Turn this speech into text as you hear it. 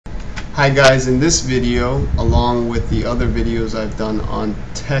Hi guys, in this video, along with the other videos I've done on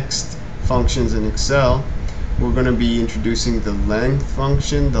text functions in Excel, we're going to be introducing the LEN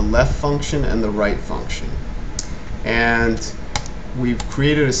function, the left function, and the right function. And we've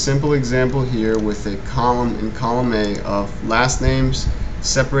created a simple example here with a column in column A of last names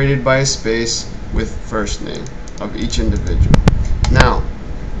separated by a space with first name of each individual. Now,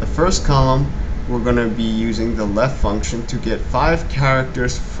 the first column, we're going to be using the left function to get 5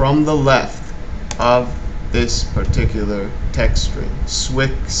 characters from the left of this particular text string,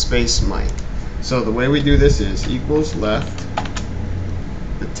 Swick space Mike. So the way we do this is equals left,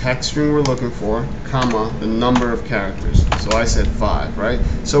 the text string we're looking for, comma, the number of characters. So I said 5, right?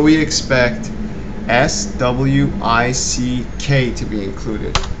 So we expect SWICK to be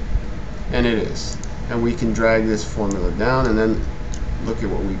included, and it is. And we can drag this formula down and then look at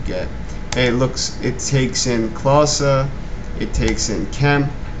what we get. It takes in Clausa, it takes in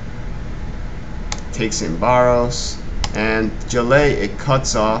Kemp, it takes in Barros, and Jalay it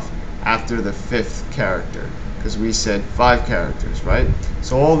cuts off after the 5th character, because we said 5 characters, right?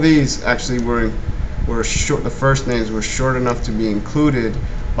 So all these actually were short. The first names were short enough to be included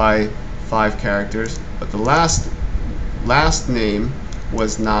by 5 characters, but the last name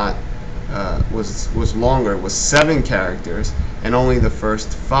was not. Was longer, was 7 characters, and only the first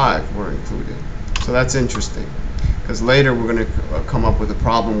 5 were included. So that's interesting, because later we're going to come up with a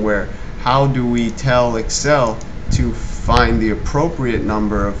problem where how do we tell Excel to find the appropriate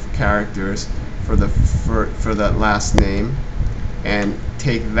number of characters for that last name and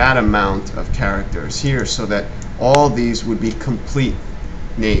take that amount of characters here so that all these would be complete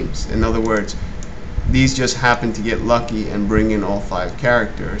names. In other words, these just happen to get lucky and bring in all 5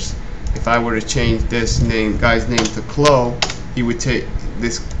 characters. If I were to change this guy's name to Chloe, he would take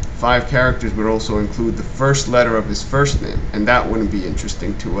this 5 characters would also include the first letter of his first name, and that wouldn't be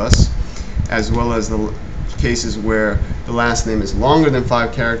interesting to us, as well as the cases where the last name is longer than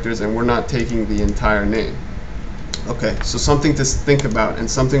 5 characters and we're not taking the entire name. Okay, so something to think about,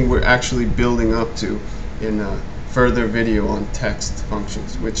 and something we're actually building up to in a further video on text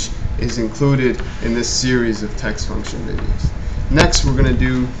functions, which is included in this series of text function videos. Next, we're going to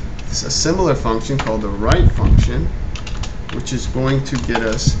do a similar function called the right function, which is going to get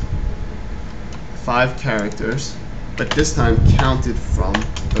us 5 characters, but this time counted from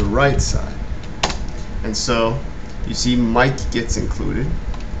the right side. And so you see Mike gets included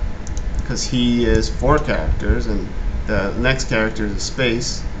because he is 4 characters and the next character is a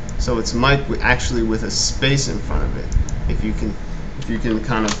space, so it's Mike actually with a space in front of it. If you can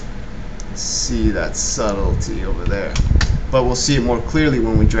kind of see that subtlety over there. But we'll see it more clearly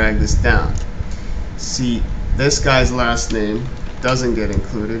when we drag this down. See, this guy's last name doesn't get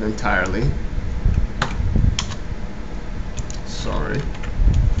included entirely. Sorry.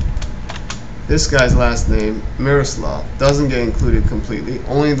 This guy's last name, Miroslav, doesn't get included completely.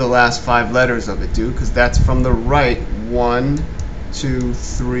 Only the last 5 letters of it do, because that's from the right. 1, 2,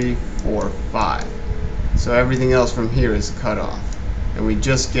 3, 4, 5. So everything else from here is cut off. And we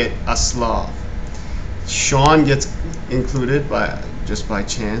just get Aslav. Sean gets included just by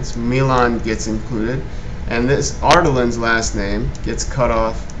chance. Milan gets included, and this Ardalin's last name gets cut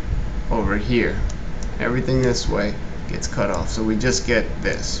off over here. Everything this way gets cut off, so we just get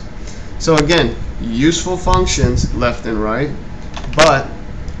this. So again, useful functions left and right, but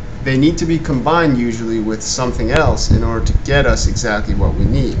they need to be combined usually with something else in order to get us exactly what we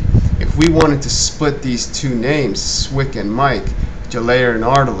need. If we wanted to split these 2 names, Swick and Mike, Jalayer and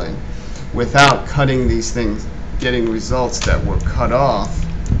Ardalin, without cutting these things, getting results that were cut off,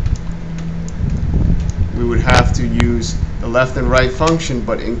 we would have to use the left and right function,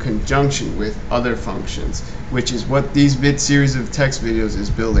 but in conjunction with other functions, which is what these series of text videos is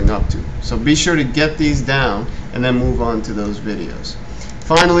building up to. So be sure to get these down and then move on to those videos.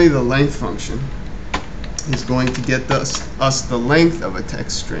 Finally, the length function is going to get us the length of a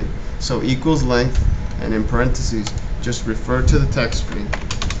text string. So equals length, and in parentheses, just refer to the text string,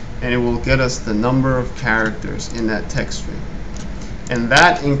 and it will get us the number of characters in that text string. And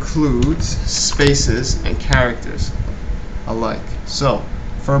that includes spaces and characters alike. So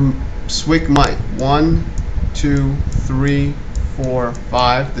for Swick Mike, 1, 2, 3, 4,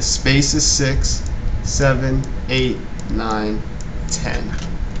 5. The space is 6, 7, 8, 9, 10.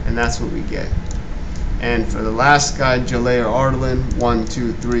 And that's what we get. And for the last guy, Jalay or Ardalin, 1,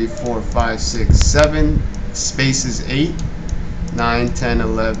 2, 3, 4, 5, 6, 7. Space is 8, 9, 10,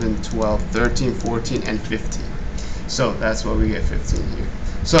 11, 12, 13, 14, and 15. So that's why we get 15 here.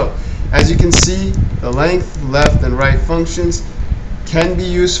 So as you can see, the length, left, and right functions can be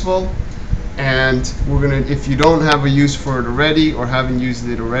useful, And we're gonna, if you don't have a use for it already or haven't used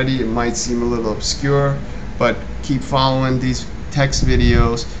it already, it might seem a little obscure, but keep following these text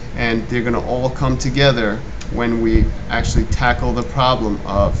videos and they're gonna all come together when we actually tackle the problem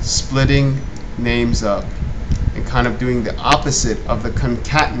of splitting names up and kind of doing the opposite of the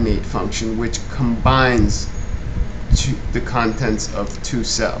concatenate function, which combines the contents of two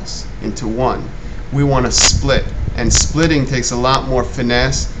cells into one. We want to split, and splitting takes a lot more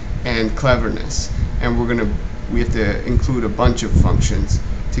finesse and cleverness, and we have to include a bunch of functions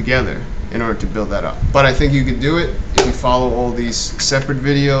together in order to build that up. But I think you could do it if you follow all these separate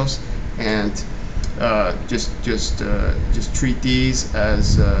videos and just treat these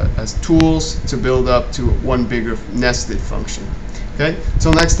as tools to build up to one bigger nested function. Okay,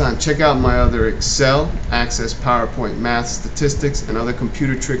 till next time, check out my other Excel, Access, PowerPoint, Math, Statistics, and other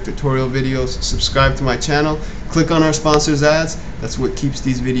computer trick tutorial videos. Subscribe to my channel, click on our sponsors' ads. That's what keeps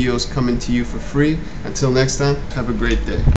these videos coming to you for free. Until next time, have a great day.